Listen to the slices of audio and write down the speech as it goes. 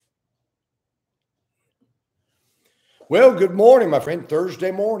Well, good morning, my friend.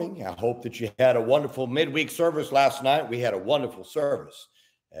 Thursday morning. I hope that you had a wonderful midweek service last night. We had a wonderful service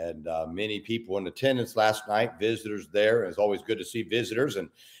and many people in attendance last night, visitors there. It's always good to see visitors. And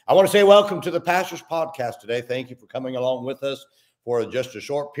I want to say welcome to the Pastor's Podcast today. Thank you for coming along with us for just a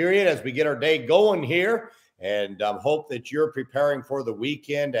short period as we get our day going here. And hope that you're preparing for the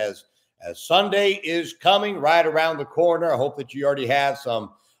weekend as Sunday is coming right around the corner. I hope that you already have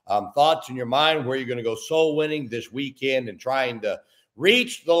some thoughts in your mind where you're going to go soul winning this weekend and trying to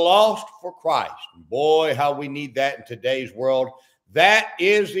reach the lost for Christ. Boy, how we need that in today's world. That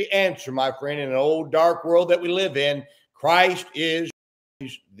is the answer, my friend, in an old dark world that we live in. Christ is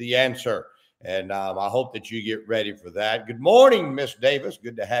the answer. And I hope that you get ready for that. Good morning, Miss Davis.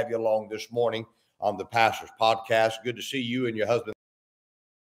 Good to have you along this morning on the Pastor's Podcast. Good to see you and your husband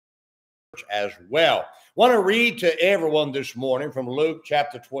as well. Want to read to everyone this morning from Luke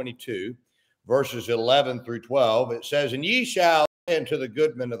chapter 22, verses 11 through 12. It says, "And ye shall say unto the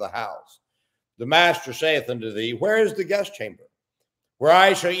goodman of the house, the master saith unto thee, Where is the guest chamber, where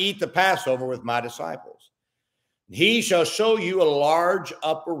I shall eat the Passover with my disciples? He shall show you a large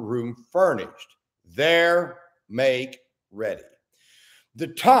upper room furnished. There make ready." The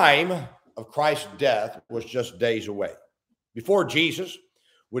time of Christ's death was just days away. Before Jesus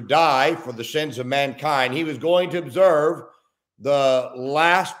would die for the sins of mankind, he was going to observe the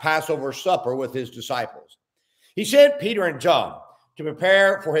last Passover supper with his disciples. He sent Peter and John to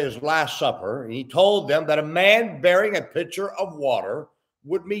prepare for his last supper, and he told them that a man bearing a pitcher of water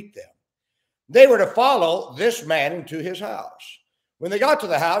would meet them. They were to follow this man into his house. When they got to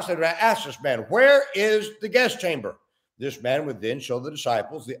the house, they would ask this man, "Where is the guest chamber?" This man would then show the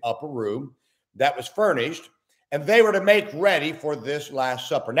disciples the upper room that was furnished, and they were to make ready for this last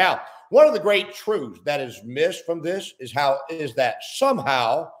supper. Now, one of the great truths that is missed from this is that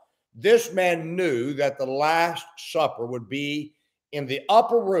somehow this man knew that the last supper would be in the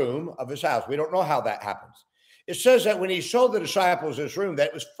upper room of his house. We don't know how that happens. It says that when he showed the disciples this room, that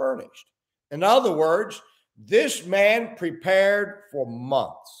it was furnished. In other words, this man prepared for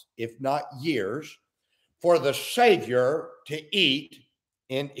months, if not years, for the Savior to eat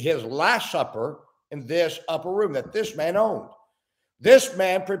in his last supper in this upper room that this man owned. This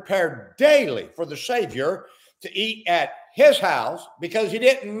man prepared daily for the Savior to eat at his house because he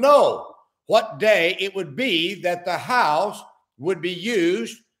didn't know what day it would be that the house would be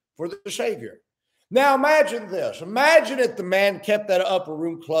used for the Savior. Now imagine this. Imagine if the man kept that upper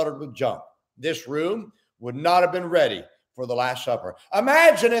room cluttered with junk. This room would not have been ready for the Last Supper.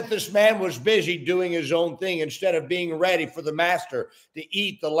 Imagine if this man was busy doing his own thing instead of being ready for the master to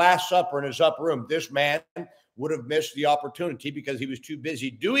eat the Last Supper in his upper room. This man would have missed the opportunity because he was too busy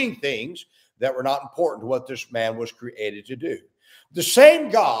doing things that were not important to what this man was created to do. The same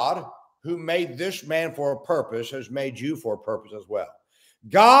God who made this man for a purpose has made you for a purpose as well.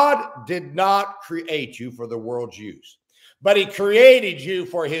 God did not create you for the world's use, but he created you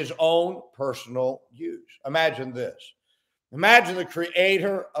for his own personal use. Imagine this. Imagine the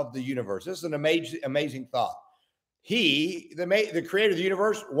creator of the universe. This is an amazing thought. He, the creator of the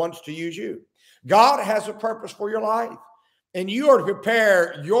universe, wants to use you. God has a purpose for your life, and you are to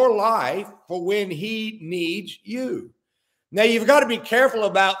prepare your life for when he needs you. Now, you've got to be careful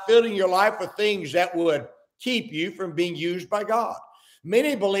about filling your life with things that would keep you from being used by God.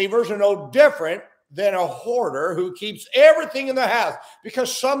 Many believers are no different than a hoarder who keeps everything in the house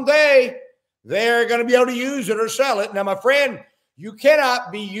because someday they're going to be able to use it or sell it. Now, my friend, you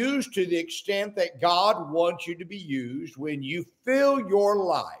cannot be used to the extent that God wants you to be used when you fill your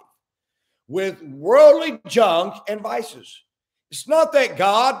life with worldly junk and vices. It's not that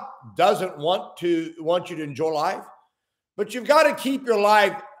God doesn't want you to enjoy life, but you've got to keep your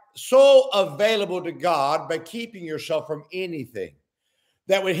life so available to God by keeping yourself from anything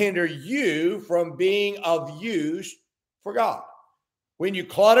that would hinder you from being of use for God. When you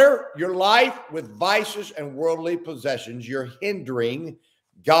clutter your life with vices and worldly possessions, you're hindering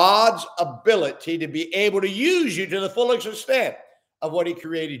God's ability to be able to use you to the fullest extent of what he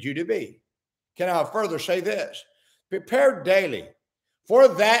created you to be. Can I further say this? Prepare daily for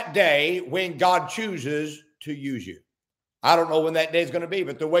that day when God chooses to use you. I don't know when that day is going to be,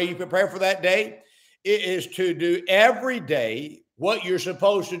 but the way you prepare for that day is to do every day what you're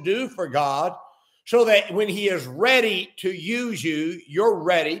supposed to do for God, so that when he is ready to use you, you're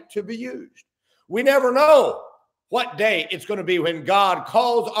ready to be used. We never know what day it's going to be when God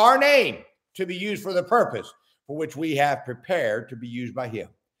calls our name to be used for the purpose for which we have prepared to be used by him.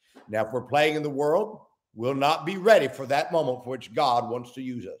 Now, if we're playing in the world, we'll not be ready for that moment for which God wants to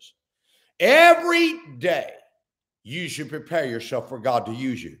use us. Every day, you should prepare yourself for God to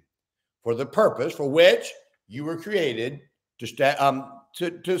use you for the purpose for which You were created to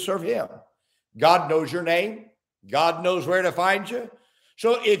serve him. God knows your name. God knows where to find you.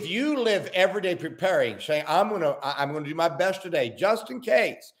 So if you live every day preparing, saying, I'm going to do my best today, just in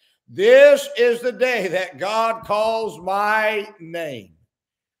case this is the day that God calls my name,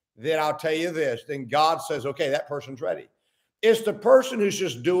 then I'll tell you this, then God says, okay, that person's ready. It's the person who's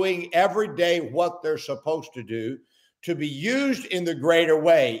just doing every day what they're supposed to do to be used in the greater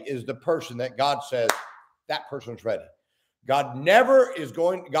way is the person that God says, that person's ready. God's never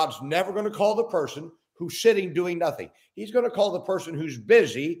going to call the person who's sitting doing nothing. He's going to call the person who's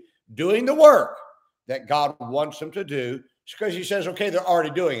busy doing the work that God wants them to do, because he says, okay, they're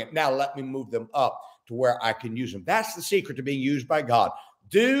already doing it. Now let me move them up to where I can use them. That's the secret to being used by God.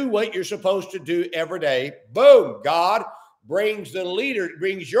 Do what you're supposed to do every day. Boom, God brings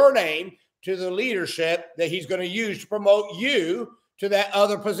your name to the leadership that he's going to use to promote you to that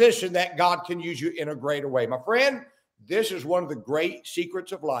other position that God can use you in a greater way. My friend, this is one of the great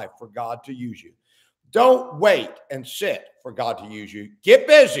secrets of life for God to use you. Don't wait and sit for God to use you. Get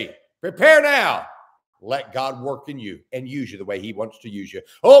busy. Prepare now. Let God work in you and use you the way he wants to use you.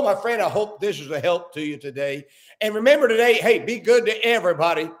 Oh, my friend, I hope this is a help to you today. And remember today, hey, be good to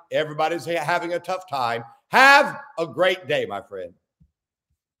everybody. Everybody's having a tough time. Have a great day, my friend.